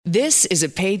This is a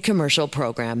paid commercial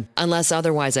program. Unless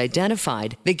otherwise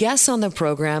identified, the guests on the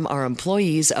program are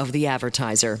employees of the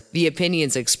advertiser. The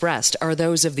opinions expressed are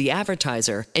those of the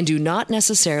advertiser and do not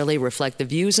necessarily reflect the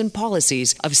views and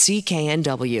policies of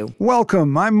CKNW.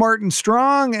 Welcome, I'm Martin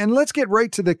Strong, and let's get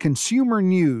right to the consumer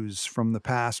news from the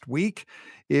past week.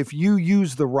 If you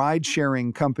use the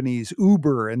ride-sharing companies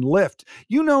Uber and Lyft,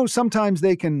 you know sometimes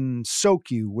they can soak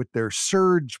you with their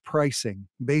surge pricing,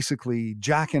 basically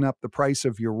jacking up the price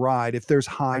of your ride if there's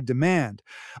high demand.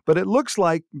 But it looks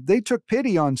like they took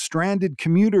pity on stranded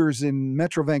commuters in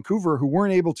Metro Vancouver who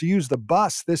weren't able to use the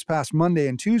bus this past Monday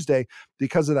and Tuesday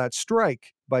because of that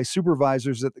strike by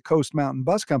supervisors at the Coast Mountain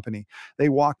Bus Company. They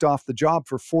walked off the job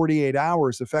for 48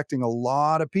 hours, affecting a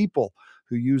lot of people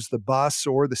who use the bus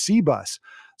or the C-Bus.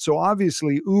 So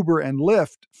obviously Uber and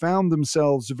Lyft found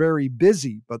themselves very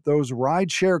busy, but those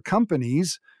rideshare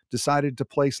companies decided to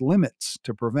place limits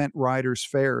to prevent riders'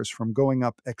 fares from going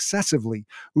up excessively.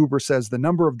 Uber says the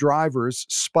number of drivers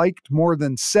spiked more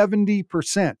than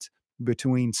 70%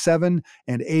 between 7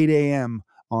 and 8 a.m.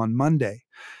 on Monday.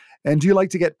 And do you like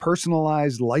to get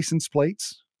personalized license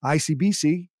plates?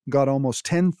 ICBC got almost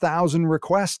 10,000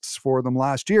 requests for them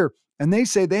last year, and they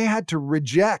say they had to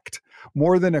reject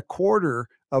more than a quarter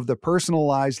of the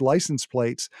personalized license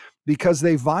plates because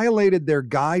they violated their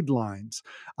guidelines.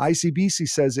 ICBC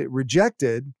says it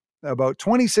rejected about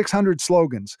 2,600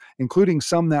 slogans, including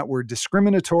some that were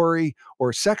discriminatory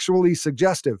or sexually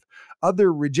suggestive.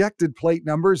 Other rejected plate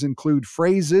numbers include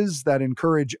phrases that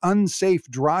encourage unsafe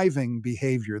driving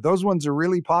behavior. Those ones are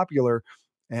really popular,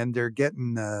 and they're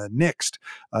getting nixed.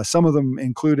 Some of them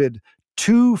included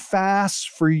too fast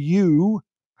for you,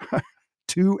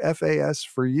 too FAS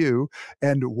for you,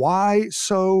 and why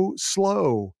so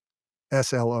slow,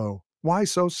 SLO. Why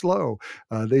so slow?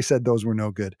 They said those were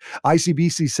no good.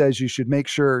 ICBC says you should make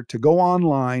sure to go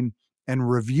online and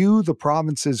review the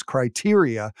province's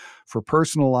criteria for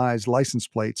personalized license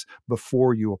plates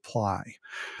before you apply.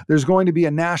 There's going to be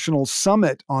a national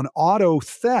summit on auto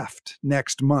theft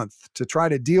next month to try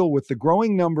to deal with the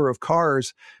growing number of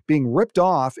cars being ripped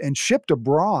off and shipped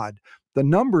abroad. The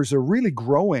numbers are really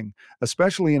growing,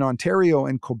 especially in Ontario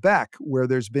and Quebec, where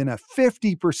there's been a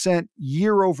 50%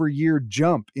 year-over-year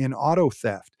jump in auto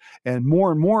theft. And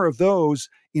more of those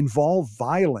involve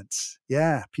violence.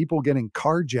 Yeah, people getting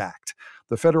carjacked.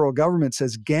 The federal government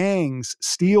says gangs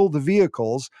steal the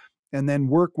vehicles and then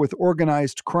work with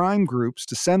organized crime groups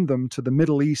to send them to the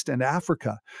Middle East and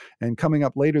Africa. And coming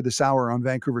up later this hour on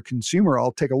Vancouver Consumer,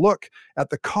 I'll take a look at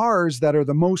the cars that are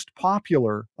the most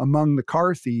popular among the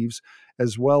car thieves,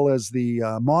 as well as the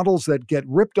models that get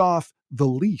ripped off the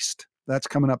least. That's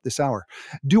coming up this hour.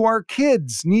 Do our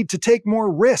kids need to take more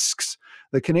risks?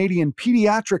 The Canadian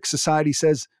Pediatric Society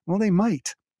says, well, they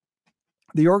might.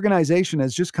 The organization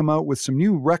has just come out with some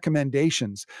new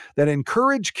recommendations that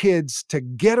encourage kids to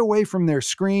get away from their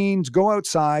screens, go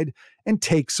outside, and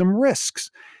take some risks.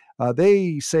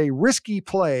 They say risky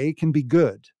play can be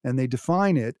good, and they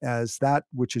define it as that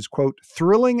which is, quote,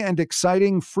 thrilling and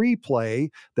exciting free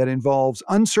play that involves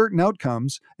uncertain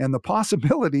outcomes and the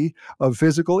possibility of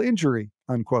physical injury,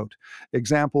 unquote.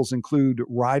 Examples include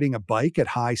riding a bike at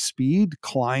high speed,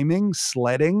 climbing,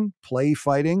 sledding, play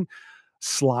fighting,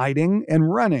 sliding,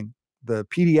 and running. The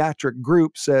pediatric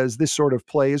group says this sort of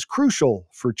play is crucial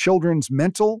for children's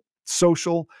mental,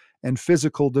 social, and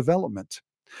physical development.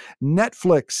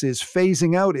 Netflix is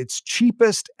phasing out its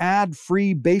cheapest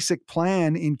ad-free basic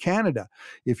plan in Canada.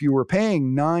 If you were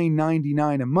paying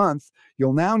 $9.99 a month,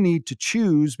 you'll now need to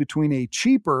choose between a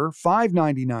cheaper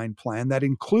 $5.99 plan that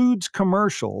includes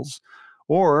commercials,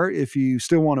 or if you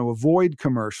still want to avoid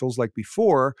commercials like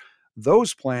before,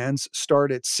 those plans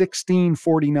start at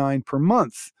 $16.49 per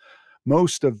month.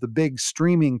 Most of the big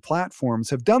streaming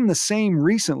platforms have done the same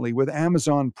recently, with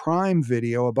Amazon Prime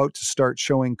Video about to start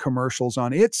showing commercials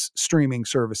on its streaming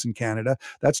service in Canada.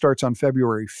 That starts on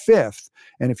February 5th.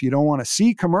 And if you don't want to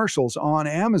see commercials on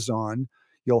Amazon,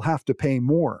 you'll have to pay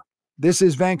more. This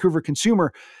is Vancouver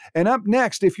Consumer. And up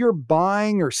next, if you're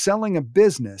buying or selling a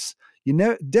business,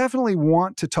 you definitely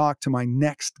want to talk to my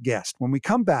next guest. When we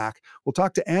come back, we'll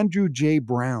talk to Andrew J.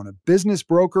 Brown, a business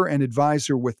broker and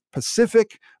advisor with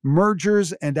Pacific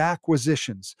Mergers and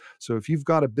Acquisitions. So if you've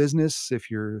got a business,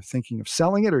 if you're thinking of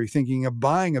selling it or you're thinking of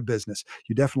buying a business,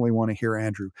 you definitely want to hear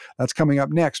Andrew. That's coming up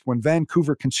next when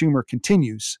Vancouver Consumer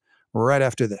continues right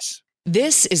after this.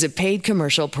 This is a paid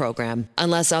commercial program.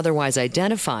 Unless otherwise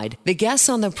identified, the guests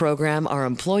on the program are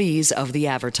employees of the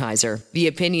advertiser. The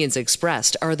opinions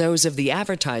expressed are those of the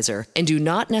advertiser and do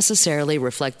not necessarily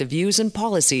reflect the views and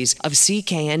policies of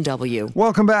CKNW.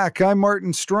 Welcome back. I'm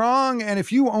Martin Strong, and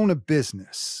if you own a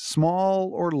business,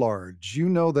 small or large, you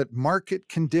know that market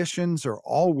conditions are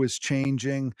always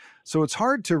changing. So it's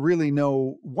hard to really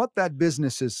know what that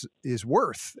business is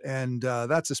worth. And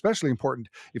that's especially important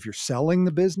if you're selling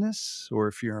the business or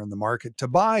if you're in the market to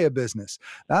buy a business.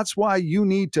 That's why you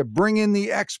need to bring in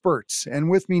the experts. And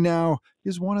with me now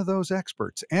is one of those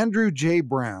experts. Andrew J.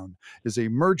 Brown is a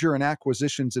merger and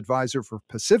acquisitions advisor for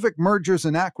Pacific Mergers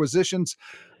and Acquisitions.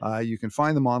 You can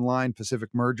find them online, Pacific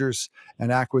Mergers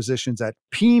and Acquisitions, at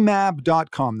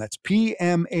pmab.com. That's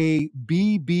PMABB.com.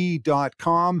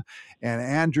 And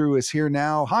Andrew is here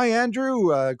now. Hi,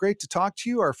 Andrew. Great to talk to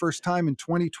you. Our first time in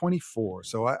 2024.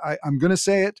 So I'm going to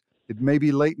say it. It may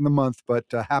be late in the month, but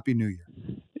Happy New Year.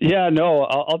 Yeah, no,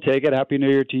 I'll take it. Happy New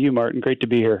Year to you, Martin. Great to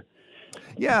be here.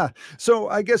 Yeah. So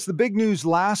I guess the big news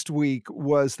last week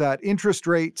was that interest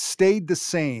rates stayed the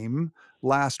same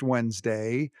last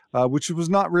Wednesday, which was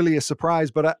not really a surprise,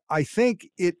 but I think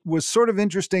it was sort of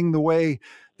interesting the way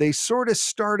they sort of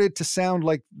started to sound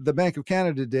like the Bank of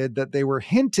Canada did, that they were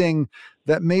hinting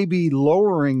that maybe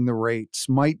lowering the rates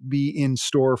might be in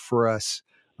store for us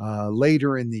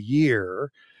later in the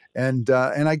year. And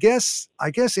I guess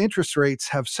interest rates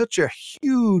have such a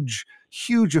huge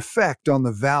effect on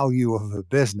the value of a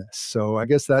business. So I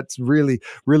guess that's really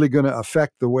going to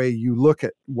affect the way you look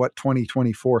at what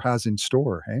 2024 has in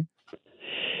store, hey?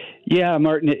 Yeah,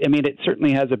 Martin, I mean, it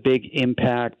certainly has a big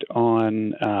impact on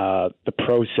the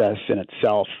process in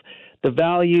itself. The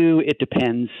value, it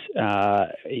depends.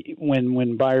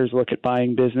 When buyers look at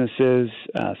buying businesses,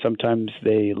 sometimes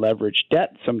they leverage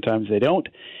debt, sometimes they don't.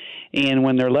 And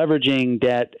when they're leveraging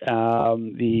debt,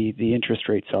 the interest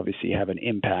rates obviously have an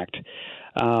impact.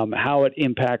 How it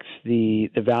impacts the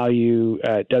value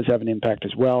does have an impact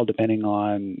as well, depending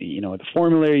on the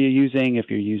formula you're using. If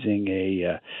you're using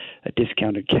a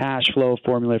discounted cash flow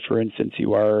formula, for instance,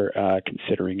 you are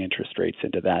considering interest rates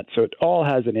into that. So it all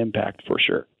has an impact for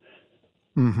sure.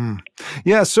 Mm-hmm.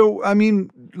 Yeah. So I mean,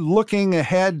 looking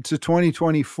ahead to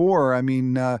 2024, I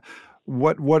mean.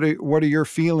 What are your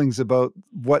feelings about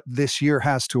what this year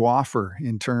has to offer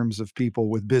in terms of people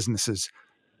with businesses?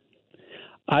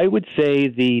 I would say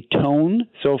the tone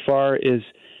so far is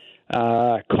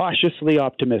cautiously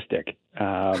optimistic.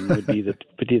 Would be the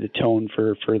tone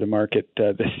for the market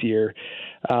this year.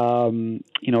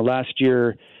 Last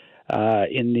year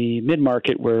in the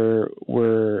mid-market where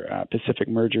Pacific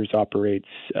Mergers operates,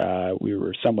 we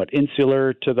were somewhat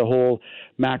insular to the whole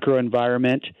macro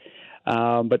environment.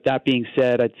 But that being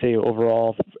said, I'd say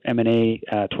overall M&A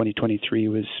 2023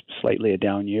 was slightly a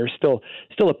down year. Still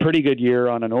a pretty good year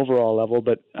on an overall level,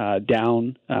 but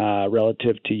down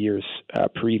relative to years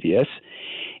previous.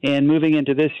 And moving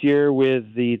into this year with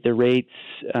the rates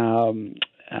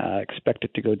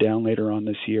expected to go down later on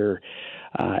this year,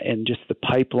 and just the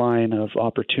pipeline of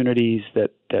opportunities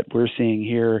that we're seeing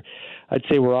here, I'd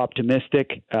say we're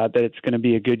optimistic that it's going to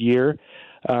be a good year.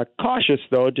 Cautious,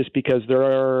 though, just because there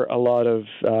are a lot of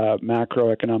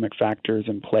macroeconomic factors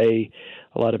in play,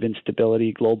 a lot of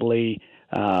instability globally,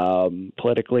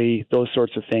 politically, those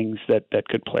sorts of things that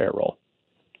could play a role.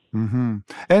 Mm-hmm.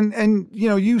 And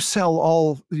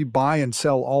you buy and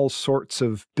sell all sorts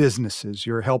of businesses.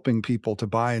 You're helping people to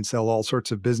buy and sell all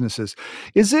sorts of businesses.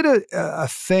 Is it a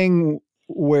thing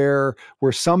where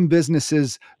some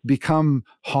businesses become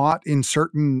hot in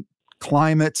certain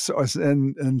climates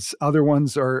and other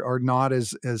ones are not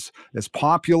as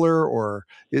popular? Or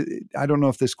I don't know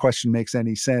if this question makes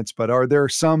any sense, but are there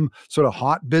some sort of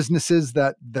hot businesses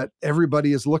that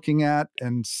everybody is looking at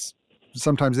and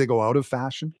sometimes they go out of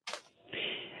fashion?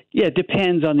 Yeah, it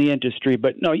depends on the industry,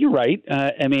 but no, you're right.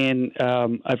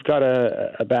 I've got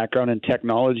a background in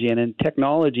technology, and in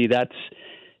technology, that's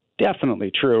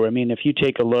definitely true. I mean, if you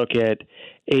take a look at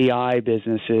AI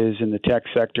businesses in the tech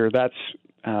sector, that's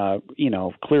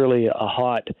clearly a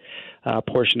hot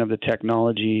portion of the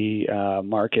technology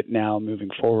market now moving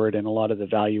forward, and a lot of the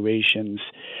valuations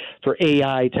for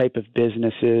AI type of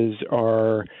businesses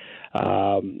are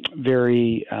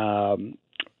very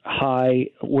high,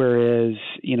 whereas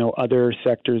other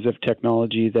sectors of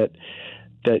technology that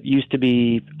used to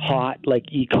be hot, like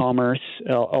e-commerce,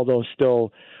 although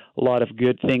still a lot of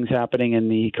good things happening in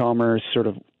the e-commerce sort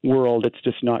of world, it's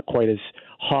just not quite as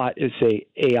hot as, say,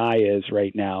 AI is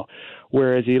right now.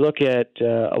 Whereas you look at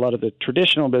a lot of the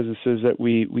traditional businesses that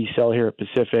we sell here at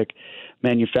Pacific,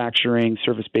 manufacturing,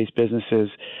 service-based businesses,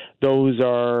 those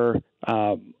are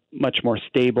much more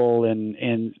stable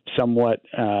and somewhat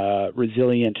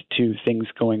resilient to things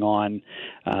going on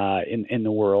in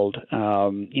the world.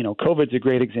 COVID's a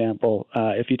great example.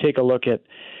 If you take a look at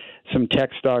some tech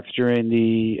stocks during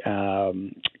the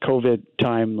COVID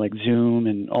time, like Zoom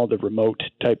and all the remote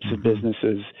types of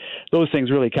businesses, those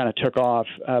things really kind of took off.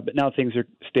 But now things are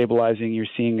stabilizing. You're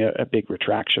seeing a big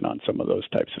retraction on some of those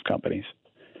types of companies.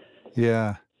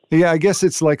 Yeah. Yeah, I guess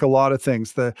it's like a lot of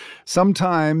things.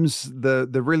 Sometimes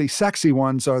the really sexy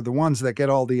ones are the ones that get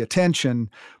all the attention,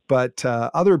 but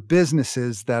other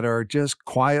businesses that are just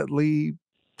quietly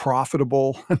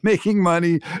profitable, making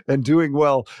money and doing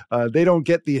well, they don't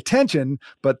get the attention,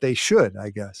 but they should,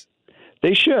 I guess.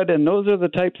 They should, and those are the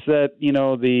types that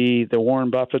the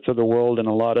Warren Buffetts of the world and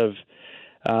a lot of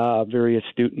very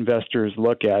astute investors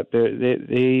look at.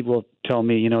 They will tell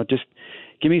me, just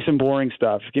give me some boring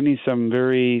stuff. Give me some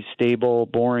very stable,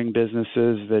 boring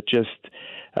businesses that just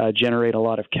generate a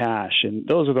lot of cash. And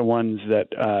those are the ones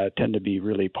that tend to be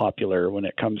really popular when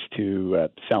it comes to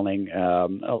selling.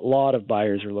 A lot of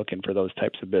buyers are looking for those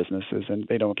types of businesses, and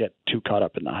they don't get too caught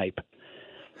up in the hype.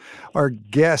 Our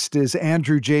guest is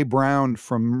Andrew J. Brown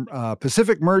from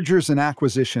Pacific Mergers and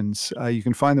Acquisitions. You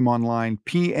can find them online,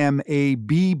 pmabb.com.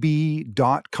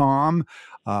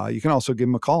 You can also give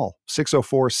them a call,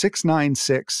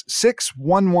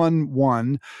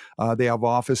 604-696-6111. They have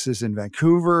offices in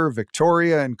Vancouver,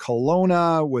 Victoria, and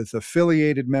Kelowna with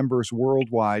affiliated members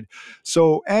worldwide.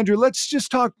 So, Andrew, let's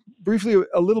just talk briefly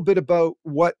a little bit about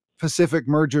what Pacific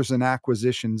Mergers and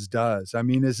Acquisitions does. I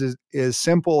mean, is it as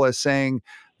simple as saying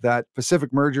that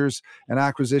Pacific Mergers and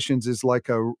Acquisitions is like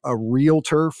a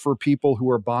realtor for people who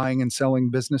are buying and selling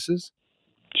businesses?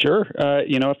 Sure.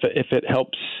 If it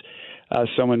helps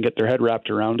someone get their head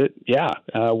wrapped around it,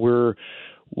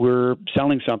 we're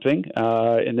selling something.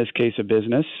 In this case, a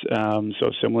business.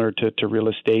 So similar to real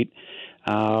estate.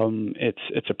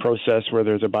 It's a process where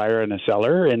there's a buyer and a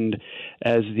seller, and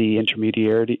as the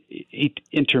intermediary,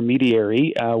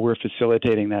 we're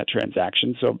facilitating that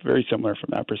transaction. So very similar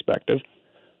from that perspective.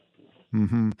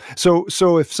 Mm-hmm.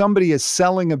 So if somebody is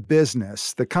selling a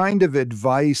business, the kind of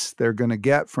advice they're going to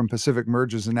get from Pacific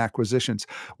Mergers and Acquisitions,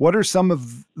 what are some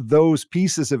of those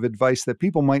pieces of advice that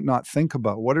people might not think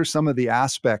about? What are some of the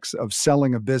aspects of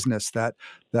selling a business that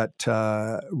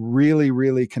really,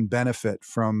 really can benefit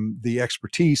from the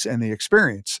expertise and the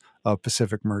experience of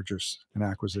Pacific Mergers and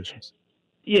Acquisitions?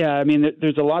 Yeah, I mean,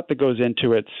 there's a lot that goes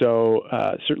into it. So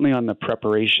certainly on the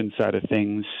preparation side of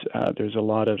things, there's a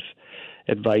lot of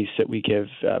advice that we give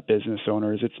business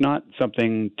owners. It's not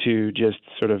something to just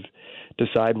sort of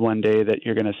decide one day that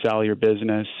you're going to sell your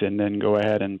business and then go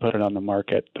ahead and put it on the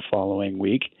market the following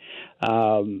week.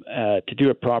 To do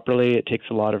it properly, it takes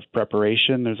a lot of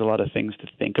preparation. There's a lot of things to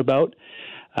think about.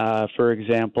 For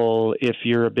example, if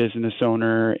you're a business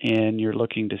owner and you're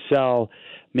looking to sell,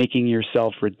 making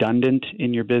yourself redundant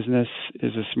in your business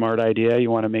is a smart idea.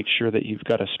 You want to make sure that you've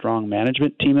got a strong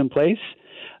management team in place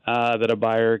that a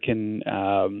buyer can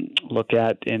look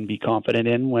at and be confident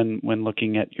in when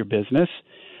looking at your business.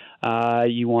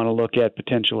 You want to look at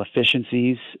potential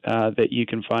efficiencies that you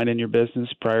can find in your business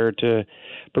prior to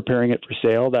preparing it for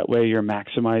sale. That way you're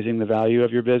maximizing the value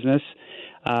of your business.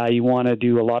 You want to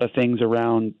do a lot of things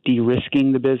around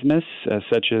de-risking the business,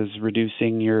 such as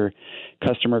reducing your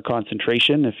customer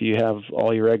concentration. If you have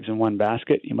all your eggs in one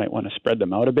basket, you might want to spread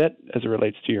them out a bit as it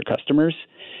relates to your customers.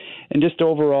 And just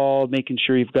overall making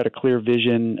sure you've got a clear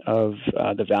vision of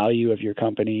the value of your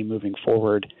company moving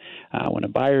forward. When a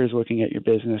buyer is looking at your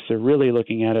business, they're really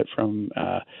looking at it from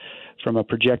a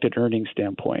projected earnings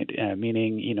standpoint,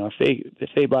 meaning, if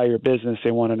they buy your business,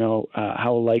 they want to know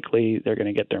how likely they're going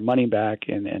to get their money back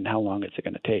and how long it's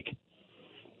going to take.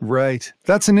 Right.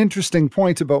 That's an interesting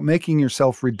point about making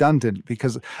yourself redundant,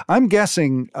 because I'm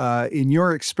guessing in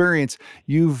your experience,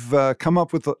 you've come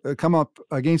up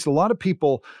against a lot of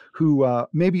people who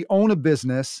maybe own a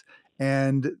business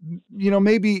and,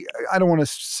 maybe, I don't want to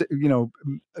say, no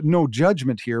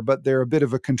judgment here, but they're a bit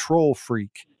of a control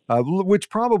freak. Which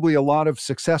probably a lot of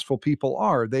successful people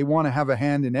are. They want to have a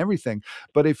hand in everything.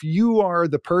 But if you are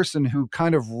the person who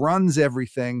kind of runs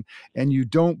everything and you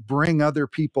don't bring other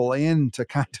people in to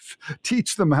kind of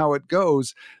teach them how it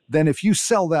goes, then if you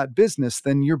sell that business,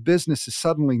 then your business is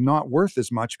suddenly not worth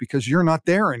as much because you're not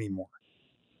there anymore.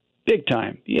 Big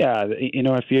time. Yeah. It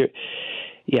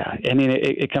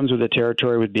comes with the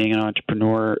territory with being an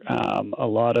entrepreneur. A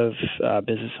lot of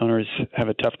business owners have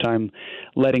a tough time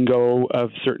letting go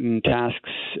of certain tasks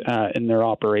in their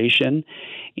operation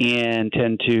and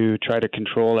tend to try to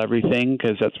control everything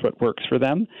because that's what works for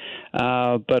them.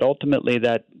 But ultimately,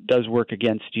 that does work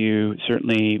against you,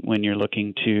 certainly when you're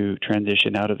looking to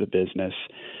transition out of the business.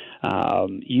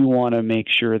 You want to make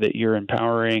sure that you're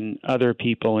empowering other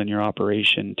people in your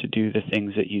operation to do the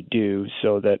things that you do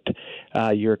so that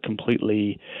you're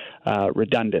completely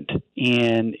redundant.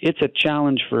 And it's a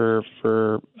challenge for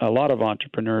a lot of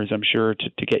entrepreneurs, I'm sure,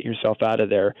 to get yourself out of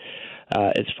there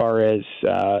as far as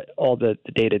all the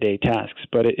day-to-day tasks.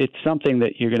 But it's something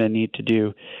that you're going to need to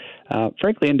do.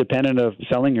 Frankly, independent of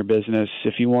selling your business,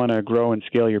 if you want to grow and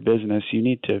scale your business, you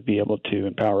need to be able to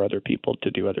empower other people to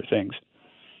do other things.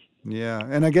 Yeah.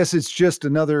 And I guess it's just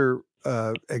another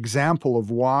example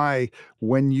of why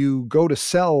when you go to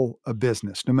sell a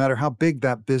business, no matter how big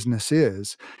that business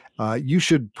is, you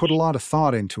should put a lot of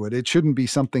thought into it. It shouldn't be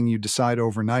something you decide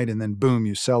overnight and then boom,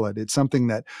 you sell it. It's something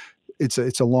that it's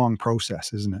a long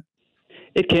process, isn't it?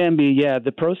 It can be, yeah.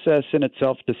 The process in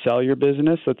itself to sell your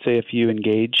business, let's say if you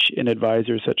engage an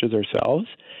advisor such as ourselves,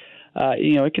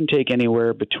 it can take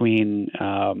anywhere between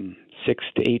 6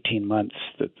 to 18 months,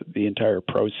 the entire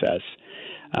process.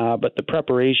 But the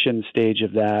preparation stage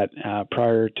of that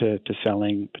prior to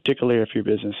selling, particularly if your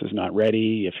business is not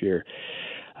ready, if you're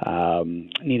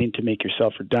needing to make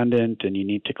yourself redundant and you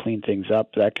need to clean things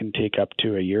up, that can take up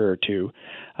to a year or two.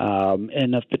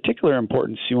 And of particular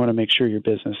importance, you want to make sure your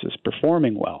business is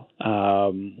performing well.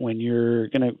 When you're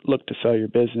going to look to sell your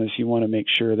business, you want to make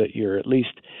sure that you're at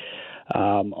least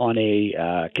on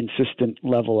a consistent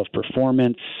level of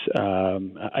performance,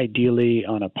 ideally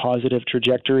on a positive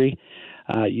trajectory.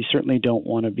 You certainly don't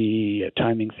want to be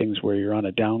timing things where you're on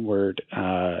a downward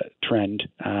trend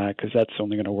because that's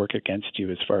only going to work against you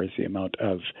as far as the amount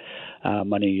of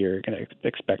money you're going to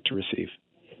expect to receive.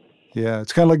 Yeah,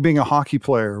 it's kind of like being a hockey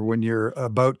player when you're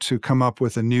about to come up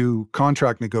with a new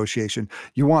contract negotiation.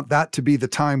 You want that to be the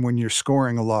time when you're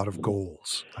scoring a lot of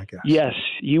goals, I guess. Yes,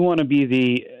 you want to be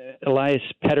the Elias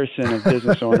Pettersson of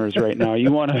business owners right now.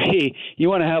 You want to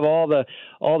have all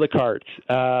the cards.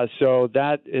 So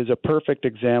that is a perfect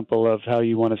example of how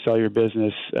you want to sell your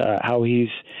business. How he's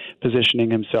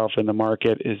positioning himself in the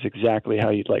market is exactly how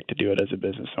you'd like to do it as a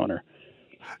business owner.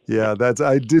 Yeah,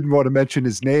 I didn't want to mention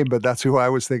his name, but that's who I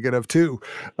was thinking of too,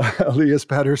 Elias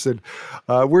Pettersson.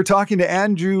 We're talking to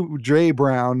Andrew J.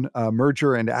 Brown,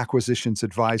 Merger and Acquisitions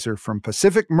Advisor from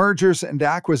Pacific Mergers and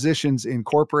Acquisitions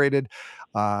Incorporated.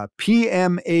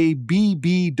 PMABB.com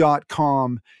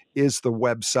is the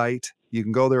website. You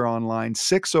can go there online,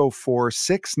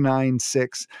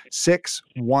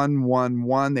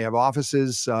 604-696-6111. They have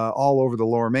offices all over the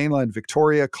Lower Mainland,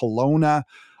 Victoria, Kelowna,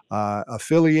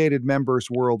 affiliated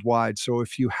members worldwide. So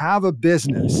if you have a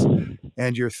business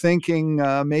and you're thinking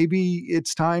maybe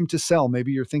it's time to sell,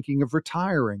 maybe you're thinking of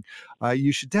retiring,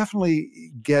 you should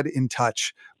definitely get in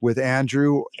touch with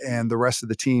Andrew and the rest of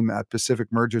the team at Pacific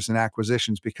Mergers and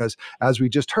Acquisitions, because as we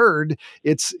just heard,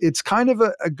 it's kind of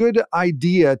a good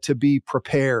idea to be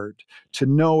prepared, to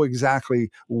know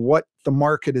exactly what the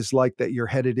market is like that you're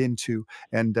headed into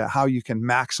and how you can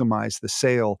maximize the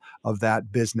sale of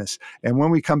that business. And when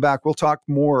we come back, we'll talk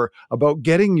more about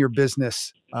getting your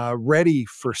business ready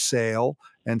for sale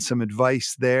and some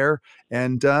advice there.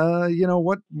 And,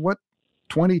 what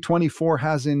 2024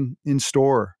 has in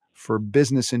store for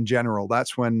business in general.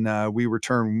 That's when we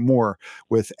return more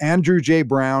with Andrew J.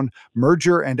 Brown,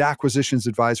 Merger and Acquisitions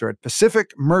Advisor at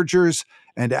Pacific Mergers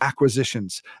and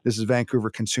Acquisitions. This is Vancouver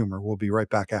Consumer. We'll be right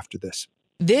back after this.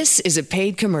 This is a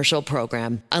paid commercial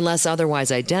program. Unless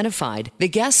otherwise identified, the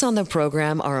guests on the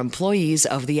program are employees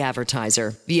of the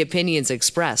advertiser. The opinions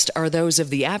expressed are those of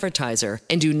the advertiser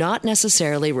and do not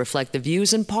necessarily reflect the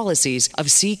views and policies of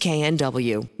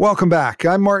CKNW. Welcome back.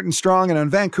 I'm Martin Strong, and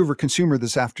on Vancouver Consumer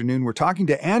this afternoon, we're talking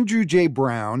to Andrew J.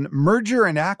 Brown, Merger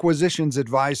and Acquisitions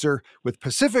Advisor with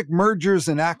Pacific Mergers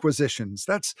and Acquisitions.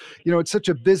 That's, it's such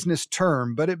a business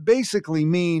term, but it basically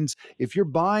means if you're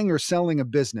buying or selling a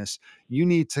business, you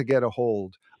need to get a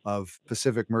hold of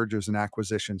Pacific Mergers and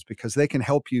Acquisitions because they can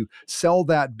help you sell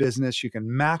that business. You can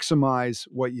maximize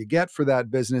what you get for that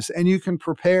business, and you can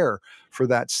prepare for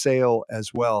that sale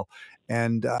as well.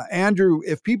 And Andrew,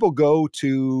 if people go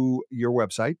to your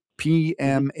website,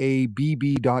 pmabb.com,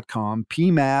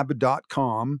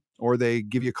 pmab.com, or they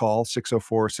give you a call,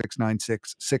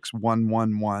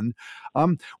 604-696-6111.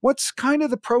 What's kind of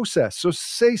the process? So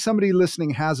say somebody listening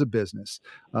has a business,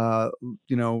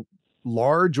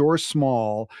 large or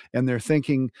small, and they're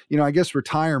thinking, I guess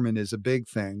retirement is a big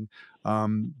thing.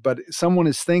 But someone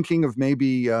is thinking of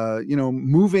maybe,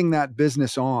 moving that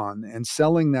business on and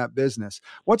selling that business.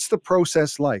 What's the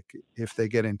process like if they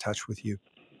get in touch with you?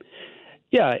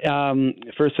 Yeah,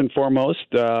 first and foremost,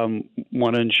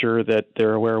 want to ensure that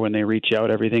they're aware when they reach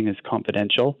out, everything is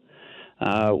confidential.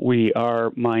 We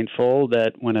are mindful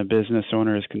that when a business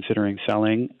owner is considering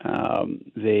selling,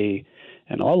 they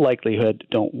in all likelihood,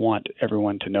 don't want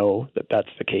everyone to know that that's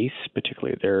the case,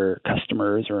 particularly their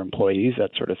customers or employees,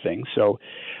 that sort of thing. So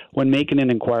when making an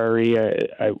inquiry,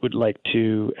 I would like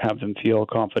to have them feel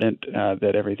confident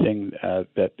that everything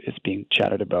that is being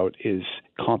chatted about is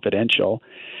confidential.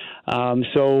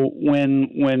 So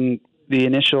when the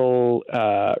initial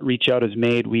reach out is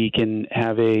made, we can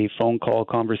have a phone call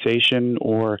conversation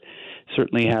or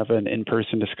certainly have an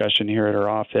in-person discussion here at our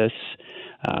office,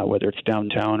 whether it's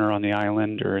downtown or on the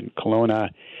island or in Kelowna,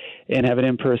 and have an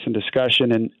in-person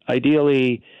discussion. And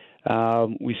ideally,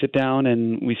 we sit down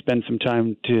and we spend some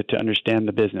time to understand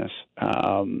the business.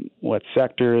 What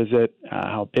sector is it?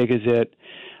 How big is it?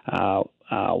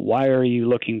 Why are you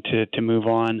looking to move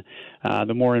on?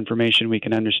 The more information we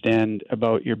can understand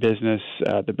about your business,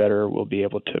 the better we'll be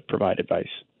able to provide advice.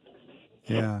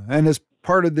 Yeah. And as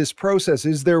part of this process,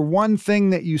 is there one thing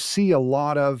that you see a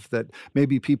lot of that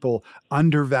maybe people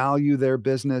undervalue their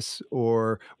business,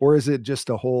 or is it just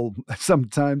a whole,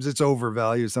 sometimes it's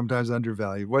overvalued, sometimes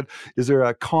undervalued? What is there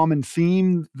a common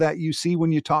theme that you see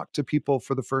when you talk to people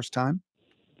for the first time?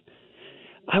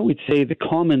 I would say the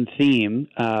common theme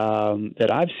that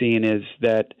I've seen is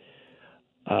that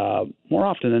more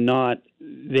often than not,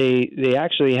 they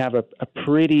actually have a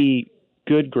pretty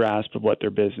good grasp of what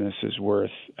their business is worth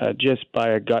just by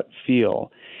a gut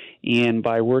feel. And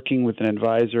by working with an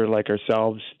advisor like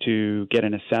ourselves to get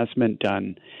an assessment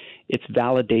done, it's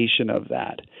validation of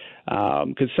that.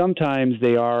 Because sometimes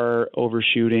they are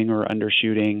overshooting or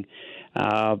undershooting,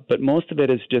 but most of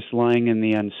it is just lying in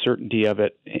the uncertainty of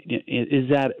it. Is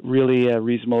that really a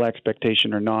reasonable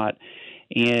expectation or not?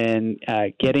 And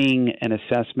getting an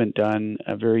assessment done,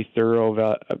 a very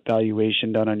thorough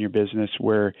evaluation done on your business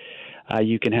where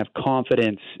you can have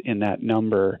confidence in that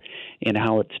number and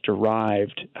how it's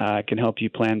derived can help you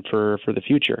plan for the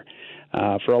future.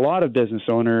 For a lot of business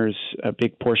owners, a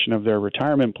big portion of their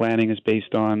retirement planning is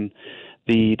based on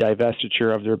the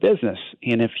divestiture of their business.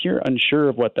 And if you're unsure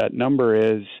of what that number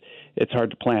is, it's hard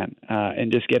to plan.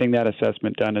 And just getting that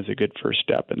assessment done is a good first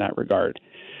step in that regard.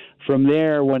 From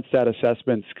there, once that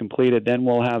assessment's completed, then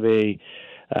we'll have a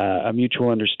mutual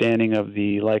understanding of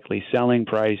the likely selling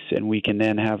price, and we can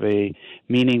then have a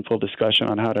meaningful discussion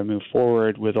on how to move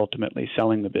forward with ultimately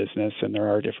selling the business. And there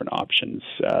are different options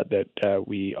that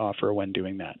we offer when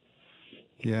doing that.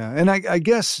 Yeah. And I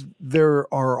guess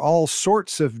there are all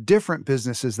sorts of different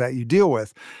businesses that you deal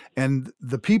with, and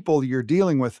the people you're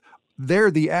dealing with,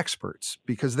 they're the experts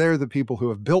because they're the people who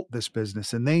have built this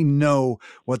business and they know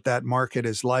what that market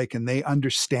is like and they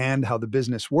understand how the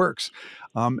business works.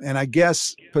 And I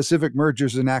guess Pacific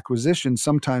Mergers and Acquisitions,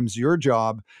 sometimes your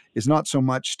job is not so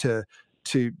much to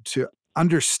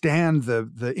understand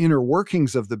the inner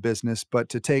workings of the business, but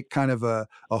to take kind of a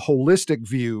holistic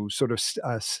view, sort of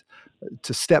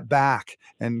to step back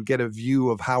and get a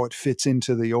view of how it fits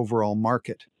into the overall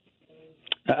market.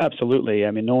 Absolutely.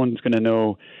 I mean, no one's going to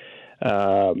know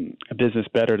a business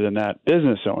better than that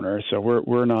business owner. So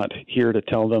we're not here to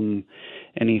tell them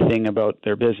anything about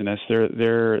their business.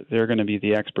 They're going to be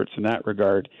the experts in that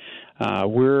regard.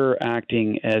 We're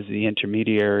acting as the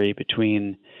intermediary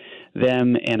between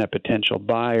them and a potential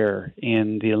buyer,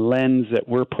 and the lens that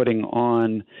we're putting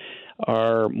on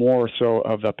are more so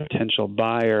of a potential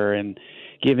buyer and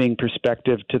giving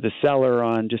perspective to the seller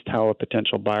on just how a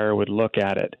potential buyer would look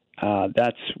at it.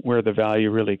 That's where the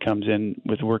value really comes in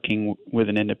with working with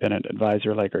an independent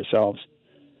advisor like ourselves.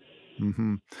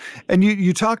 Mm-hmm. And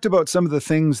you talked about some of the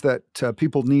things that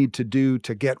people need to do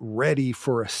to get ready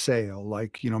for a sale,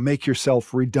 like, make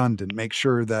yourself redundant, make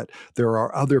sure that there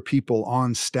are other people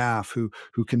on staff who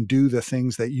can do the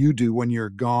things that you do when you're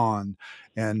gone.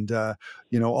 And,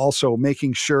 also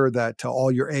making sure that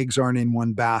all your eggs aren't in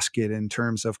one basket in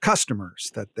terms of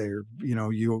customers, that they're,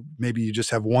 maybe you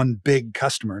just have one big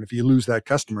customer. And if you lose that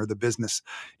customer, the business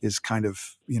is kind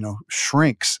of,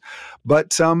 shrinks.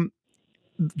 But,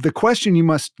 the question you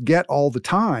must get all the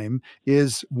time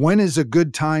is, when is a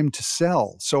good time to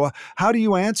sell? So how do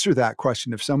you answer that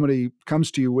question if somebody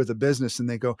comes to you with a business and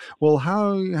they go, well,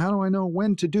 how do I know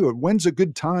when to do it? When's a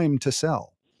good time to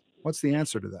sell? What's the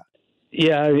answer to that?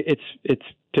 Yeah, it's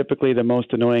typically the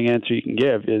most annoying answer you can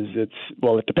give is it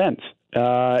depends.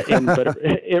 But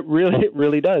it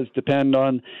really does depend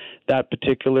on that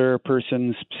particular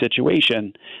person's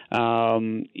situation.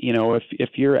 If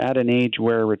you're at an age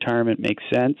where retirement makes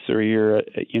sense, or you're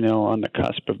on the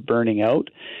cusp of burning out,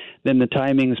 then the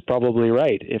timing is probably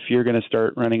right. If you're going to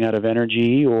start running out of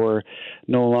energy or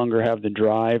no longer have the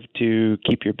drive to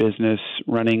keep your business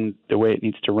running the way it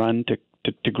needs to run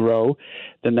to grow,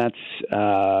 then that's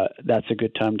a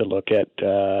good time to look at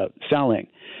selling.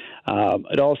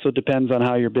 It also depends on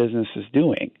how your business is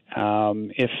doing.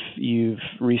 If you've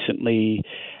recently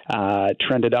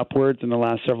trended upwards in the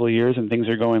last several years and things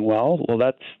are going well,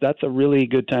 that's a really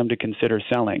good time to consider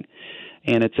selling.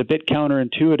 And it's a bit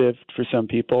counterintuitive for some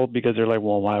people because they're like,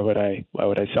 well, why would I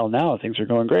sell now? Things are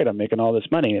going great. I'm making all this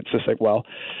money. It's just like, well,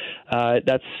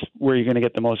 that's where you're going to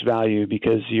get the most value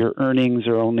because your earnings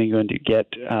are only going to get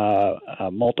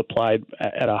multiplied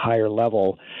at a higher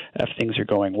level if things are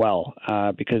going well.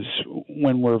 Because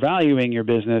when we're valuing your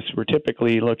business, we're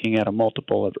typically looking at a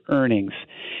multiple of earnings.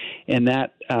 And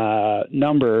that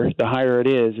number, the higher it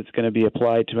is, it's going to be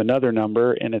applied to another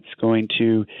number, and it's going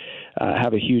to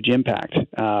have a huge impact.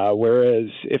 Whereas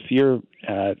if you're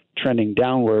trending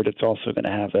downward, it's also going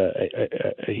to have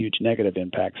a huge negative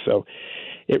impact. So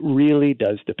it really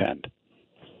does depend.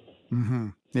 Mm-hmm.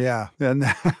 Yeah, and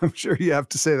I'm sure you have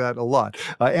to say that a lot.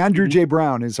 Andrew J.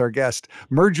 Brown is our guest,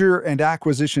 merger and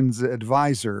acquisitions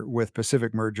advisor with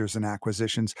Pacific Mergers and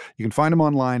Acquisitions. You can find him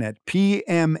online at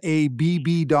pmabb.com,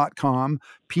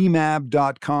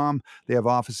 pmab.com. They have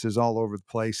offices all over the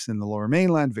place in the Lower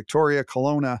Mainland, Victoria,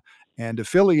 Kelowna, and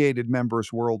affiliated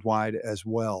members worldwide as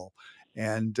well.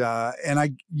 And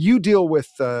you deal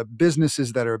with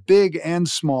businesses that are big and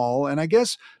small, and I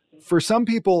guess for some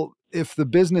people, if the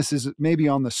business is maybe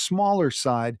on the smaller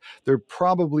side, there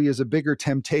probably is a bigger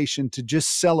temptation to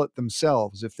just sell it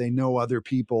themselves if they know other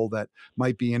people that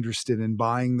might be interested in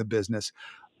buying the business.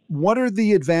 What are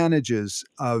the advantages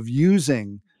of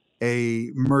using a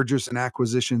mergers and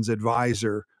acquisitions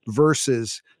advisor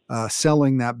versus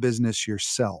selling that business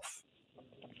yourself?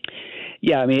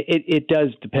 Yeah, I mean, it does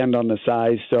depend on the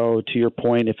size. So to your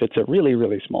point, if it's a really,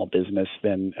 really small business,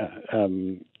 then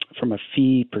from a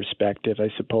fee perspective, I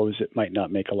suppose it might not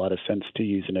make a lot of sense to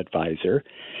use an advisor.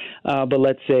 But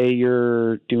let's say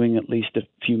you're doing at least a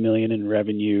few million in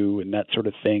revenue and that sort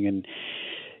of thing, and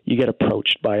you get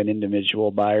approached by an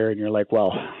individual buyer, and you're like,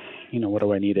 well, what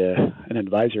do I need an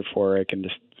advisor for? I can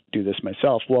just do this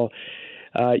myself. Well,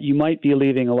 you might be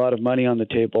leaving a lot of money on the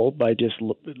table by just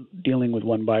dealing with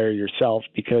one buyer yourself,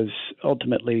 because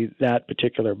ultimately that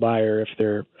particular buyer, if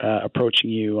they're approaching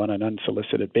you on an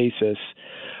unsolicited basis,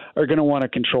 are going to want to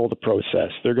control the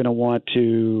process. They're going to want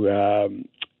to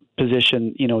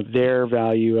position, their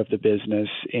value of the business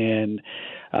and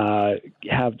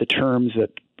have the terms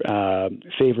that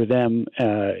favor them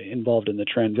involved in the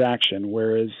transaction.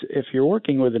 Whereas if you're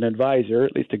working with an advisor,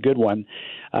 at least a good one,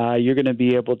 you're going to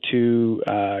be able to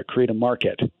create a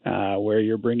market where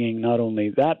you're bringing not only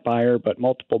that buyer but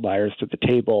multiple buyers to the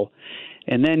table.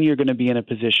 And then you're going to be in a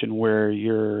position where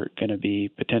you're going to be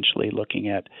potentially looking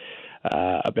at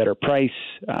a better price,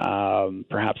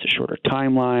 perhaps a shorter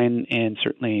timeline, and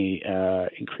certainly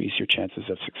increase your chances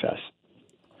of success.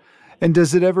 And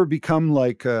does it ever become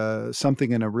like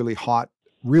something in a really hot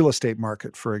real estate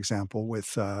market, for example,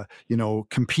 with,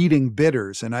 competing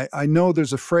bidders? And I know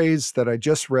there's a phrase that I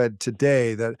just read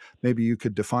today that maybe you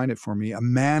could define it for me, a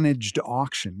managed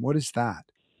auction. What is that?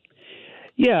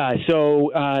 Yeah,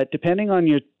 so depending on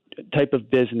your type of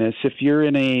business, if you're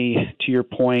in to your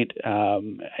point,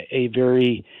 a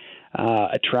very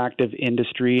attractive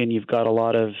industry and you've got a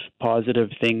lot of positive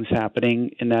things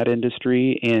happening in that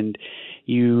industry and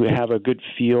you have a good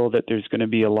feel that there's going to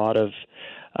be a lot of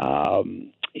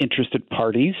interested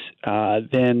parties,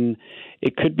 then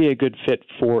it could be a good fit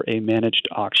for a managed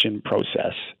auction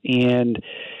process. And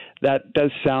that does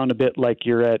sound a bit like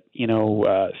you're at,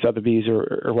 Sotheby's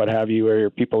or what have you, where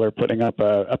people are putting up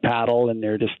a paddle and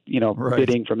they're just, right,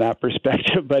 bidding from that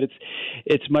perspective. But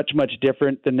it's much, much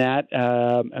different than that.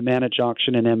 A managed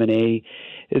auction in M&A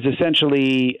is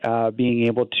essentially being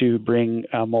able to bring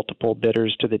multiple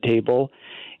bidders to the table.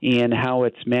 And how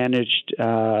it's managed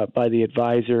by the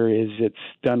advisor is it's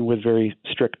done with very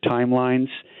strict timelines.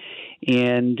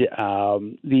 And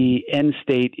the end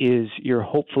state is you're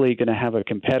hopefully going to have a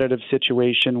competitive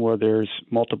situation where there's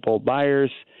multiple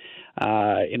buyers,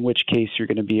 in which case you're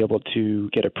going to be able to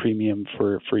get a premium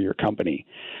for your company.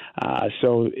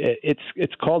 So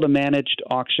it's called a managed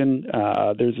auction.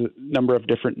 There's a number of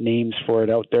different names for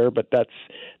it out there, but that's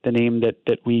the name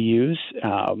that we use.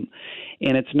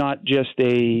 And it's not just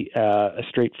a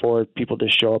straightforward people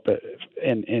just show up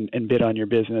and bid on your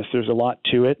business. There's a lot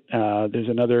to it. There's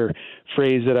another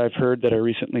phrase that I've heard that I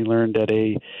recently learned at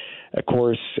a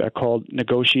course called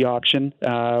negotiation auction,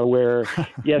 where,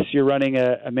 yes, you're running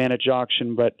a managed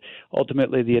auction, but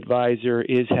ultimately the advisor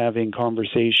is having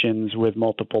conversations with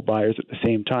multiple buyers at the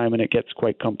same time, and it gets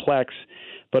quite complex.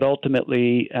 But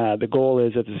ultimately, the goal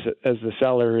is, as the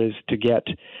seller, is to get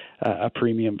a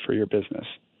premium for your business.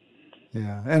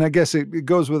 Yeah, and I guess it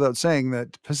goes without saying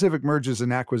that Pacific Mergers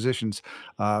and Acquisitions,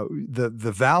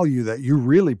 the value that you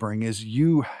really bring is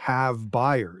you have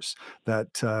buyers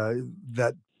that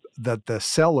that the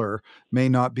seller may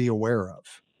not be aware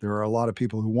of. There are a lot of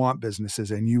people who want businesses,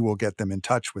 and you will get them in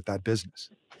touch with that business.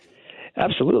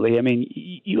 Absolutely. I mean,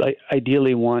 you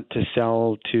ideally want to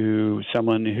sell to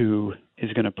someone who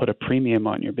is going to put a premium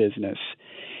on your business.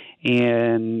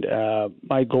 And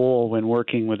my goal when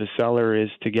working with a seller is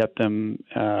to get them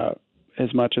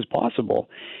as much as possible.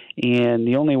 And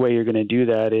the only way you're going to do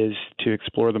that is to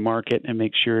explore the market and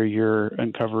make sure you're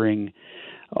uncovering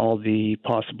all the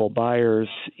possible buyers,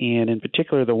 and in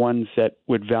particular the ones that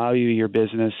would value your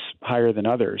business higher than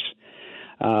others.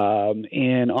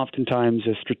 And oftentimes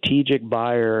a strategic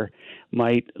buyer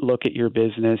might look at your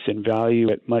business and value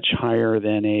it much higher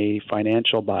than a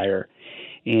financial buyer.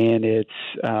 And it's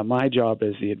my job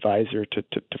as the advisor to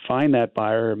find that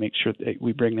buyer and make sure that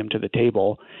we bring them to the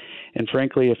table. And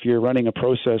frankly, if you're running a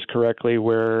process correctly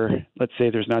where, let's say,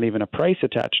 there's not even a price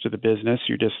attached to the business,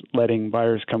 you're just letting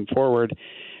buyers come forward,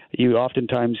 you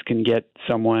oftentimes can get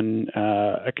someone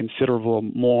a considerable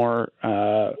more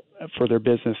for their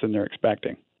business than they're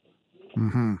expecting.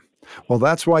 Mm-hmm. Well,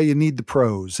 that's why you need the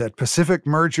pros. At Pacific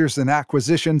Mergers and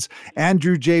Acquisitions,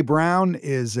 Andrew J. Brown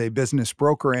is a business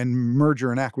broker and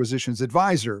merger and acquisitions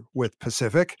advisor with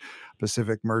Pacific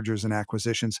Mergers and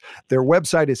Acquisitions. Their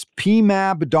website is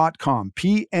pmab.com,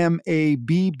 PMABB.com.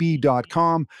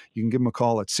 You can give them a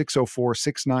call at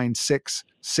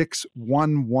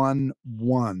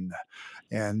 604-696-6111.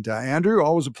 And Andrew,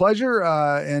 always a pleasure,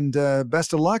 and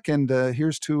best of luck, and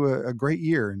here's to a great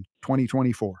year in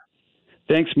 2024.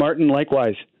 Thanks, Martin.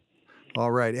 Likewise.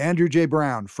 All right. Andrew J.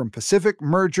 Brown from Pacific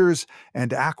Mergers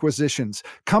and Acquisitions.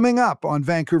 Coming up on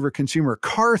Vancouver Consumer,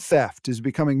 car theft is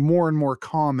becoming more and more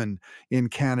common in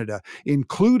Canada,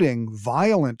 including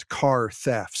violent car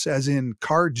thefts, as in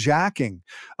carjacking.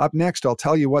 Up next, I'll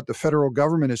tell you what the federal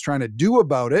government is trying to do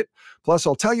about it. Plus,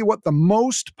 I'll tell you what the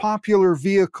most popular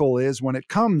vehicle is when it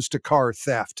comes to car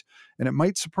theft. And it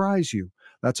might surprise you.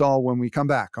 That's all when we come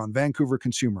back on Vancouver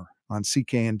Consumer on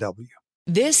CKNW.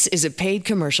 This is a paid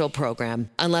commercial program.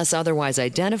 Unless otherwise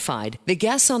identified, the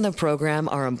guests on the program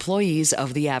are employees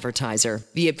of the advertiser.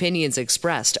 The opinions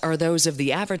expressed are those of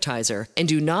the advertiser and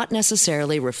do not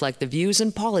necessarily reflect the views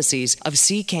and policies of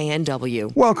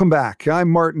CKNW. Welcome back.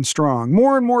 I'm Martin Strong.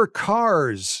 More and more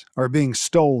cars are being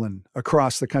stolen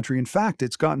across the country. In fact,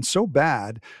 it's gotten so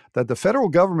bad that the federal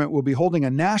government will be holding a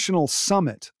national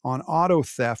summit on auto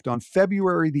theft on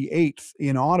February the 8th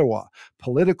in Ottawa.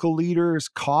 Political leaders,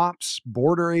 cops,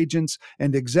 border agents,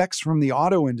 and execs from the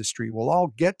auto industry will all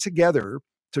get together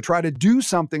to try to do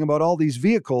something about all these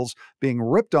vehicles being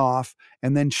ripped off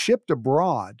and then shipped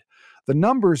abroad. The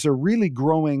numbers are really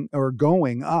going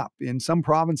up. In some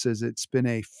provinces, it's been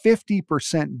a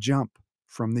 50% jump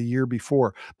from the year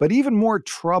before. But even more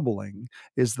troubling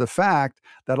is the fact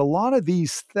that a lot of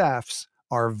these thefts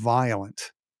are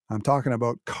violent. I'm talking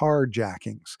about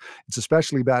carjackings. It's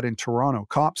especially bad in Toronto.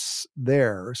 Cops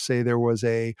there say there was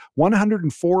a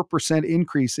 104%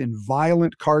 increase in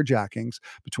violent carjackings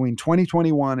between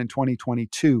 2021 and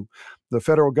 2022. The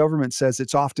federal government says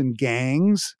it's often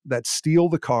gangs that steal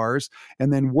the cars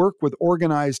and then work with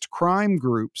organized crime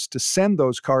groups to send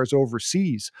those cars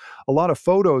overseas. A lot of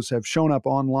photos have shown up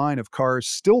online of cars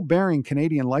still bearing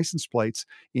Canadian license plates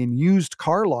in used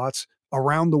car lots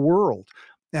around the world.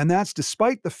 And that's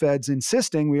despite the feds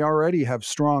insisting we already have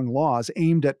strong laws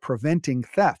aimed at preventing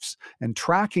thefts and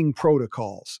tracking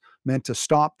protocols meant to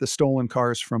stop the stolen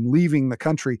cars from leaving the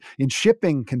country in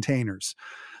shipping containers.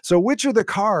 So which are the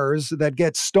cars that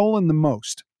get stolen the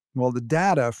most? Well, the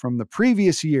data from the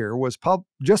previous year was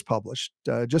just published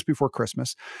just before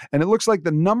Christmas, and it looks like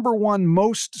the number one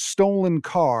most stolen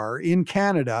car in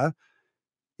Canada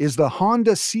is the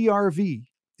Honda CR-V.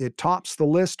 It tops the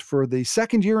list for the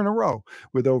second year in a row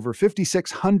with over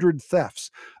 5,600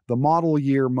 thefts. The model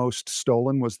year most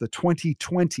stolen was the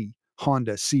 2020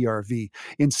 Honda CR-V.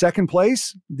 In second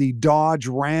place, the Dodge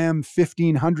Ram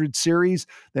 1500 series.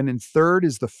 Then in third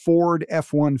is the Ford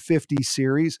F-150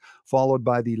 series, followed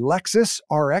by the Lexus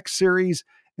RX series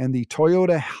and the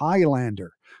Toyota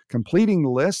Highlander. Completing the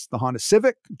list, the Honda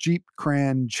Civic, Jeep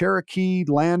Grand Cherokee,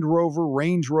 Land Rover,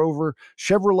 Range Rover,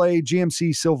 Chevrolet,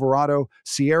 GMC Silverado,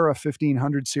 Sierra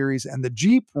 1500 series, and the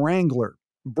Jeep Wrangler.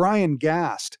 Brian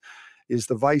Gast is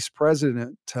the vice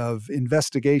president of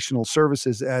investigational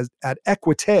services at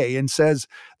Equite and says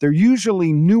they're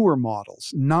usually newer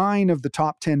models. 9 of the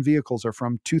top 10 vehicles are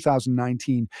from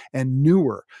 2019 and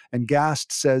newer. And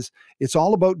Gast says it's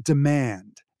all about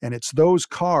demand. And it's those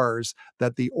cars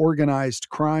that the organized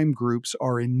crime groups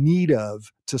are in need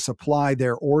of to supply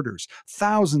their orders.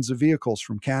 Thousands of vehicles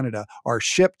from Canada are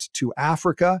shipped to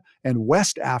Africa and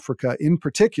West Africa in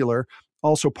particular,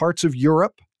 also parts of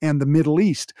Europe and the Middle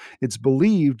East. It's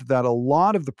believed that a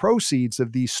lot of the proceeds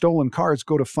of these stolen cars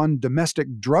go to fund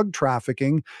domestic drug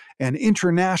trafficking and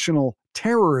international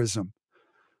terrorism.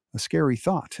 A scary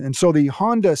thought. And so the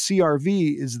Honda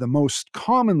CR-V is the most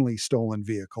commonly stolen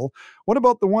vehicle. What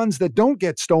about the ones that don't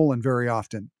get stolen very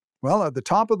often? Well, at the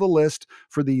top of the list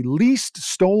for the least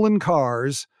stolen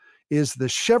cars is the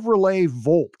Chevrolet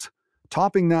Volt,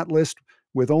 topping that list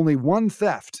with only one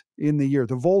theft in the year.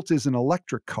 The Volt is an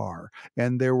electric car,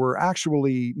 and there were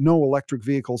actually no electric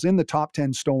vehicles in the top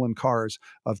 10 stolen cars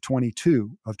of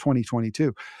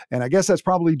 2022. And I guess that's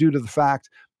probably due to the fact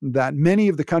that many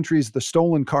of the countries the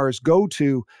stolen cars go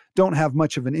to don't have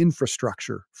much of an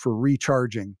infrastructure for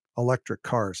recharging electric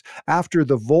cars. After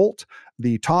the Volt,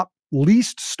 the top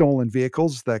least stolen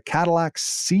vehicles, the Cadillac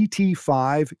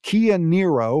CT5, Kia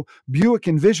Niro, Buick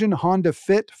Envision, Honda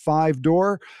Fit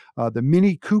 5-door, the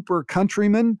Mini Cooper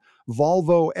Countryman,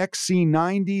 Volvo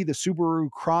XC90, the Subaru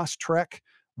Crosstrek,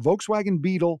 Volkswagen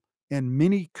Beetle, and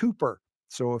Mini Cooper.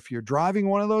 So if you're driving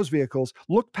one of those vehicles,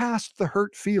 look past the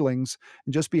hurt feelings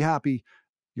and just be happy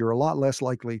you're a lot less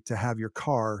likely to have your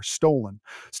car stolen.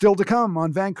 Still to come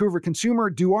on Vancouver Consumer,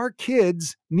 do our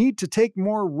kids need to take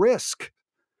more risk?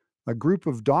 A group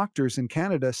of doctors in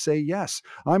Canada say yes.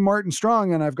 I'm Martin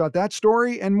Strong, and I've got that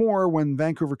story and more when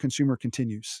Vancouver Consumer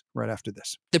continues right after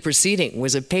this. The proceeding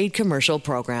was a paid commercial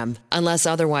program. Unless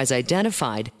otherwise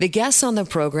identified, the guests on the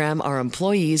program are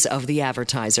employees of the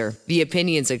advertiser. The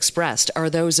opinions expressed are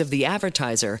those of the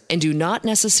advertiser and do not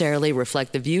necessarily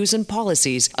reflect the views and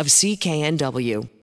policies of CKNW.